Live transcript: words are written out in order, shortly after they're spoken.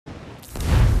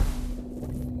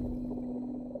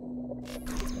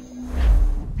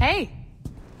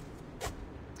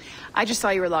I just saw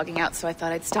you were logging out, so I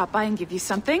thought I'd stop by and give you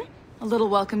something. A little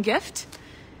welcome gift.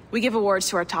 We give awards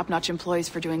to our top-notch employees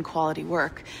for doing quality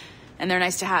work, and they're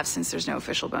nice to have since there's no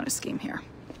official bonus scheme here.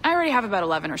 I already have about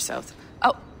 11 or so.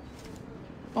 Oh.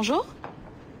 Bonjour?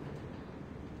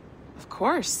 Of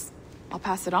course. I'll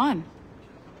pass it on.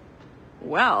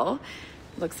 Well,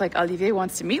 looks like Olivier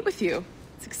wants to meet with you.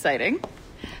 It's exciting.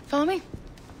 Follow me.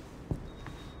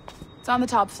 It's on the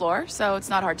top floor, so it's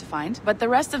not hard to find. But the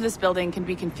rest of this building can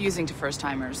be confusing to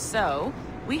first-timers, so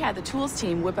we had the tools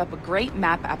team whip up a great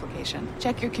map application.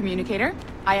 Check your communicator.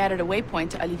 I added a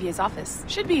waypoint to Olivier's office.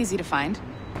 Should be easy to find.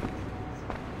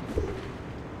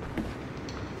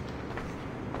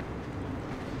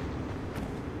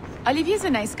 Olivier's a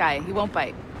nice guy. He won't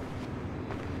bite.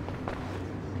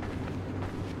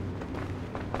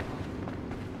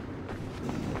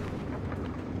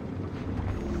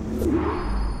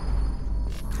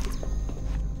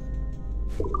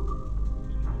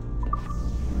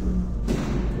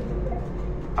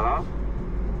 Hello?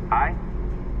 Hi?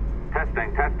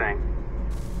 Testing, testing.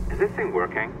 Is this thing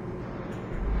working?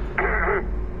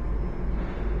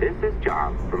 This is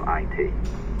John from IT.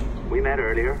 We met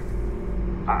earlier.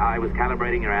 I was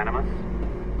calibrating your Animus.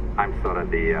 I'm sort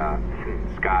of the,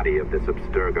 Scotty of this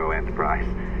Abstergo enterprise.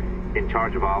 In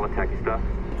charge of all the techie stuff.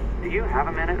 Do you have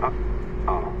a minute?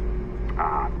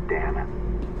 Damn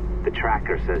it. The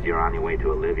tracker says you're on your way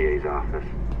to Olivier's office.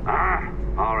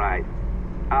 All right.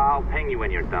 I'll ping you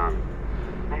when you're done.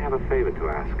 I have a favor to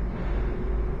ask.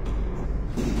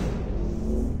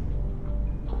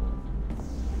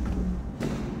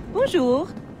 Bonjour.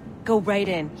 Go right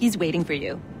in. He's waiting for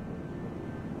you.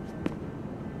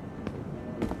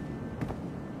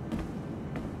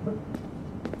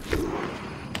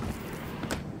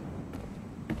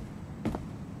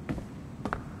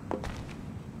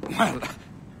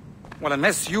 Well,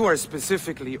 unless you are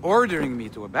specifically ordering me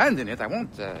to abandon it, I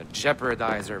won't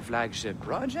jeopardize our flagship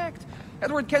project.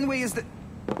 Edward Kenway is the...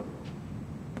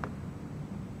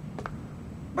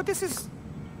 But this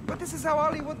is how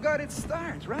Hollywood got its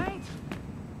start, right?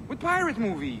 With pirate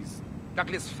movies.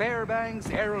 Douglas Fairbanks,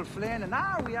 Errol Flynn, and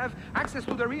now we have access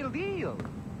to the real deal.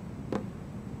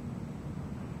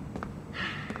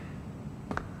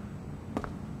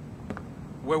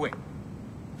 Wait.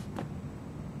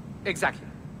 Exactly.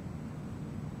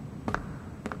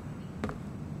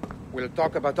 We'll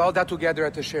talk about all that together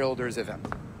at the shareholders event.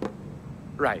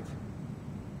 Right.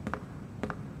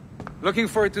 Looking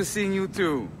forward to seeing you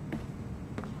too.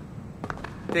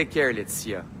 Take care,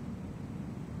 Laetitia.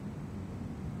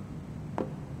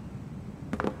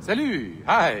 Salut!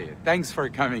 Hi! Thanks for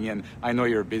coming in. I know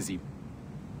you're busy.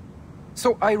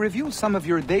 So I reviewed some of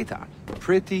your data.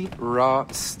 Pretty raw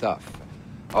stuff.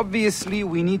 Obviously,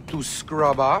 we need to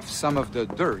scrub off some of the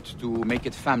dirt to make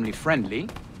it family-friendly.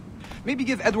 Maybe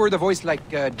give Edward a voice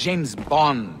like James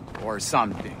Bond or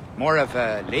something. More of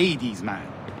a ladies' man.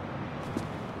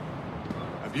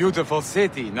 A beautiful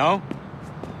city, no?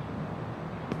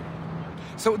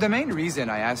 So the main reason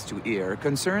I asked you here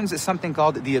concerns something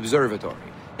called the Observatory.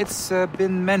 It's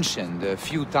been mentioned a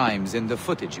few times in the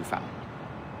footage you found.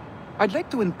 I'd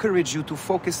like to encourage you to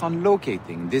focus on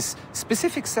locating this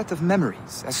specific set of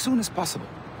memories as soon as possible.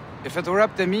 If it were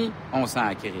up to me, on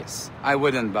s'en crisse. I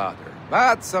wouldn't bother.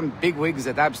 But some bigwigs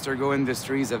at Abstergo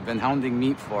Industries have been hounding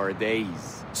me for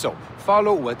days. So,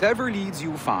 follow whatever leads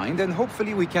you find and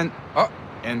hopefully we can... Oh,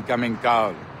 incoming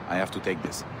call. I have to take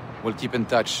this. We'll keep in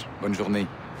touch. Bonne journée.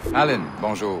 Alan,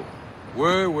 bonjour.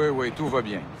 Oui, tout va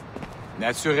bien.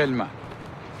 Naturellement.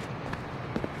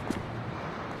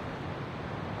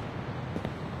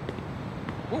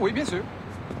 Oui, bien sûr.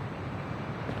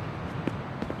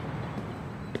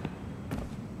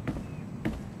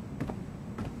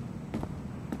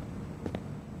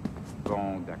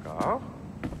 Bon, d'accord.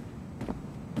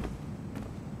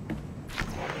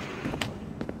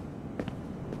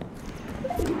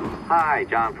 Hi,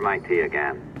 John from IT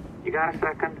again. You got a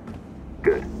second?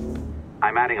 Good.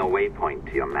 I'm adding a waypoint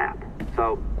to your map.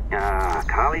 So, a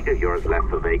colleague of yours left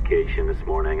for vacation this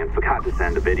morning and forgot to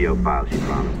send a video file she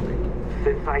promised me.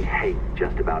 Since I hate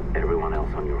just about everyone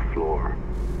else on your floor,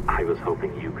 I was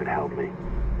hoping you could help me.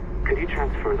 Could you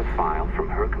transfer the file from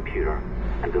her computer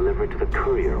and deliver it to the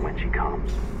courier when she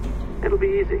comes? It'll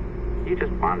be easy. You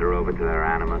just wander over to their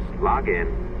Animus, log in,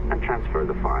 and transfer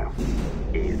the file.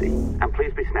 Easy. And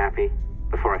please be snappy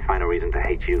before I find a reason to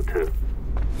hate you too.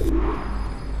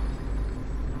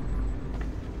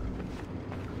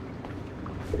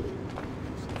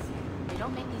 They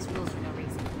don't make these rules for no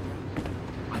reason.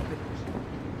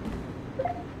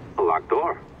 A locked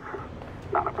door?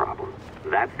 Not a problem.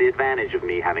 That's the advantage of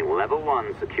me having level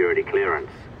 1 security clearance.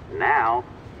 Now,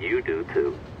 you do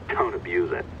too. Don't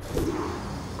abuse it.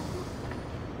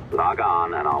 Log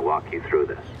on and I'll walk you through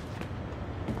this.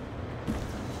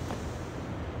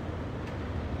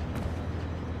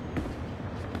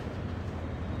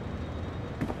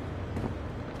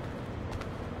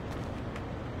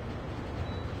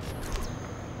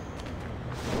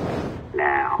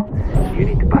 Now, you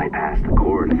need to bypass the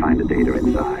core to find the data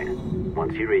inside.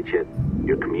 Once you reach it,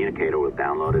 your communicator will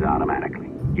download it automatically.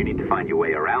 You need to find your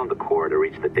way around the core to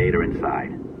reach the data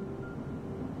inside.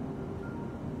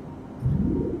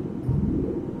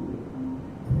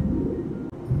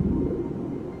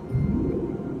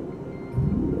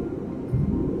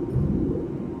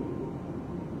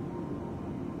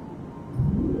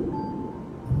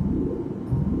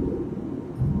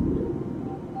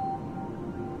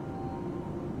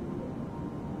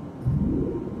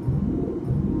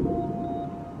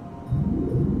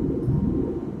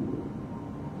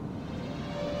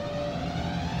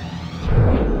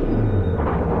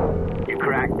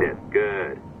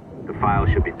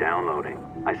 Should be downloading.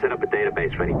 I set up a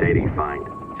database for any data you find.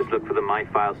 Just look for the My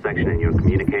Files section in your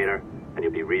communicator, and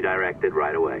you'll be redirected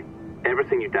right away.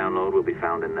 Everything you download will be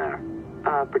found in there.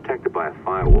 Protected by a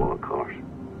firewall, of course.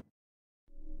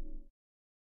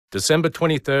 December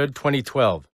 23rd,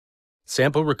 2012.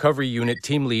 Sample Recovery Unit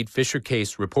Team Lead Fisher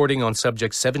Case reporting on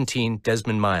Subject 17,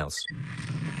 Desmond Miles.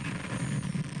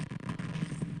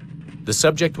 The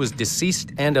subject was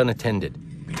deceased and unattended.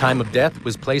 Time of death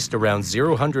was placed around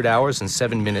 00 hours and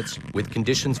 7 minutes, with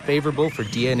conditions favorable for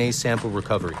DNA sample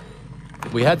recovery.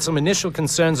 We had some initial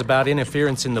concerns about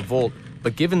interference in the vault,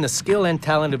 but given the skill and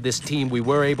talent of this team, we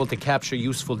were able to capture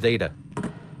useful data.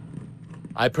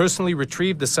 I personally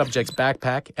retrieved the subject's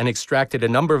backpack and extracted a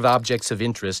number of objects of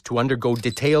interest to undergo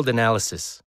detailed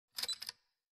analysis.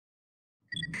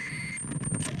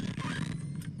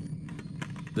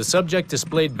 The subject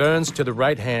displayed burns to the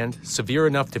right hand, severe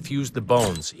enough to fuse the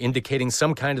bones, indicating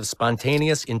some kind of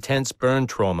spontaneous, intense burn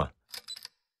trauma.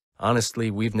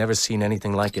 Honestly, we've never seen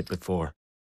anything like it before.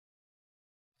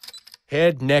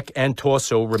 Head, neck, and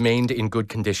torso remained in good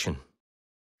condition.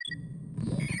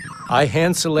 I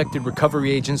hand-selected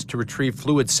recovery agents to retrieve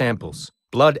fluid samples,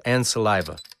 blood and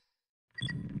saliva.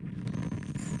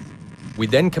 We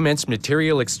then commenced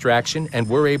material extraction and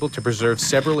were able to preserve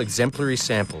several exemplary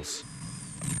samples.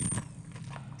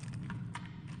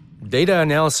 Data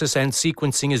analysis and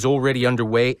sequencing is already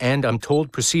underway, and I'm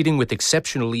told proceeding with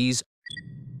exceptional ease.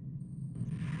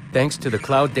 Thanks to the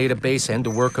cloud database and the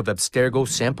work of Abstergo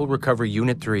Sample Recovery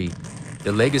Unit 3,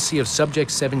 the legacy of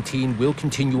Subject 17 will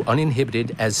continue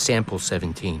uninhibited as Sample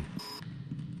 17.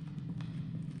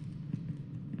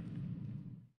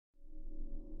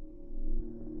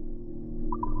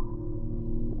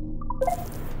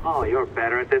 Oh, you're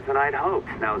better at this than I'd hoped.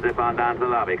 Now zip on down to the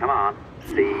lobby, come on.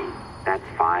 See that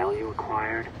file you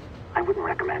acquired? I wouldn't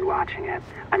recommend watching it.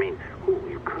 I mean,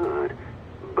 you could,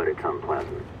 but it's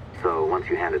unpleasant. So once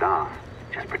you hand it off,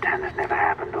 just pretend this never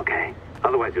happened, okay?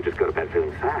 Otherwise you'll just go to bed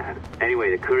feeling sad.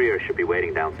 Anyway, the courier should be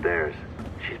waiting downstairs.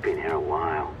 She's been here a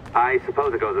while. I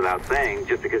suppose it goes without saying,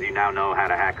 just because you now know how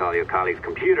to hack all your colleagues'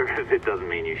 computers, it doesn't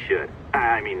mean you should.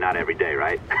 I mean, not every day,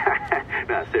 right?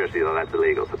 No, seriously though, that's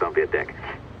illegal, so don't be a dick.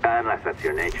 Unless that's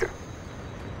your nature.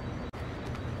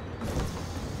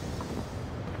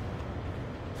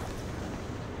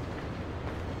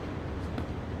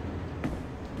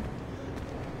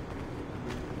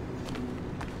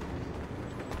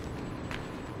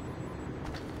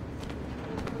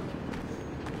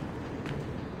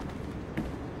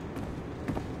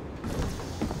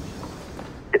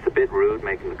 It's a bit rude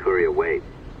making the courier wait.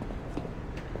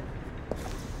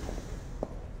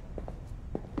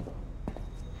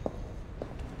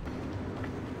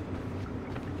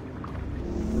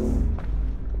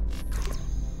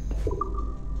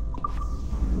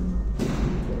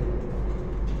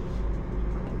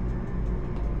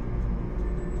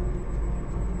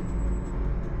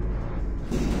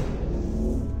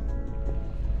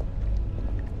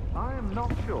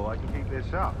 Not sure I can keep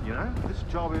this up, you know? This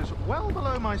job is well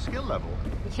below my skill level.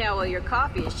 Yeah, well, your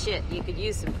coffee is shit. You could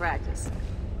use some practice.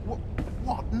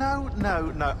 What? No.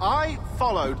 I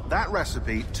followed that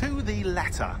recipe to the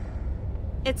letter.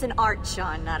 It's an art,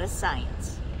 Sean, not a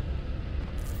science.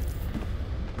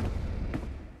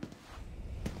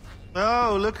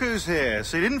 Oh, look who's here.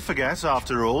 So you didn't forget,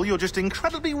 after all. You're just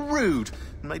incredibly rude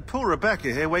and made poor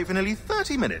Rebecca here wait for nearly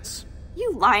 30 minutes.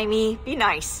 You limey. Be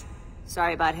nice.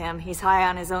 Sorry about him. He's high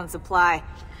on his own supply.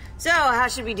 So, how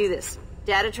should we do this?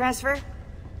 Data transfer?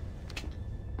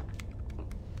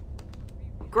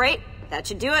 Great. That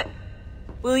should do it.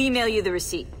 We'll email you the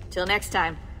receipt. Till next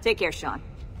time. Take care, Sean.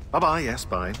 Bye-bye, yes,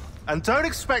 bye. And don't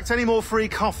expect any more free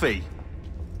coffee.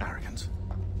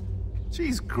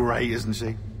 She's great, isn't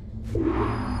she?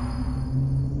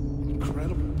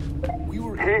 Incredible. We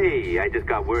were... Hey, I just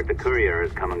got word the courier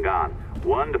has come and gone.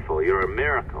 Wonderful, you're a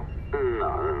miracle.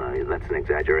 No, that's an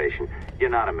exaggeration. You're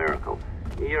not a miracle.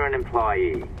 You're an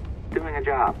employee, doing a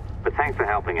job. But thanks for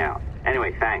helping out.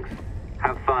 Anyway, thanks.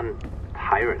 Have fun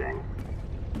pirating.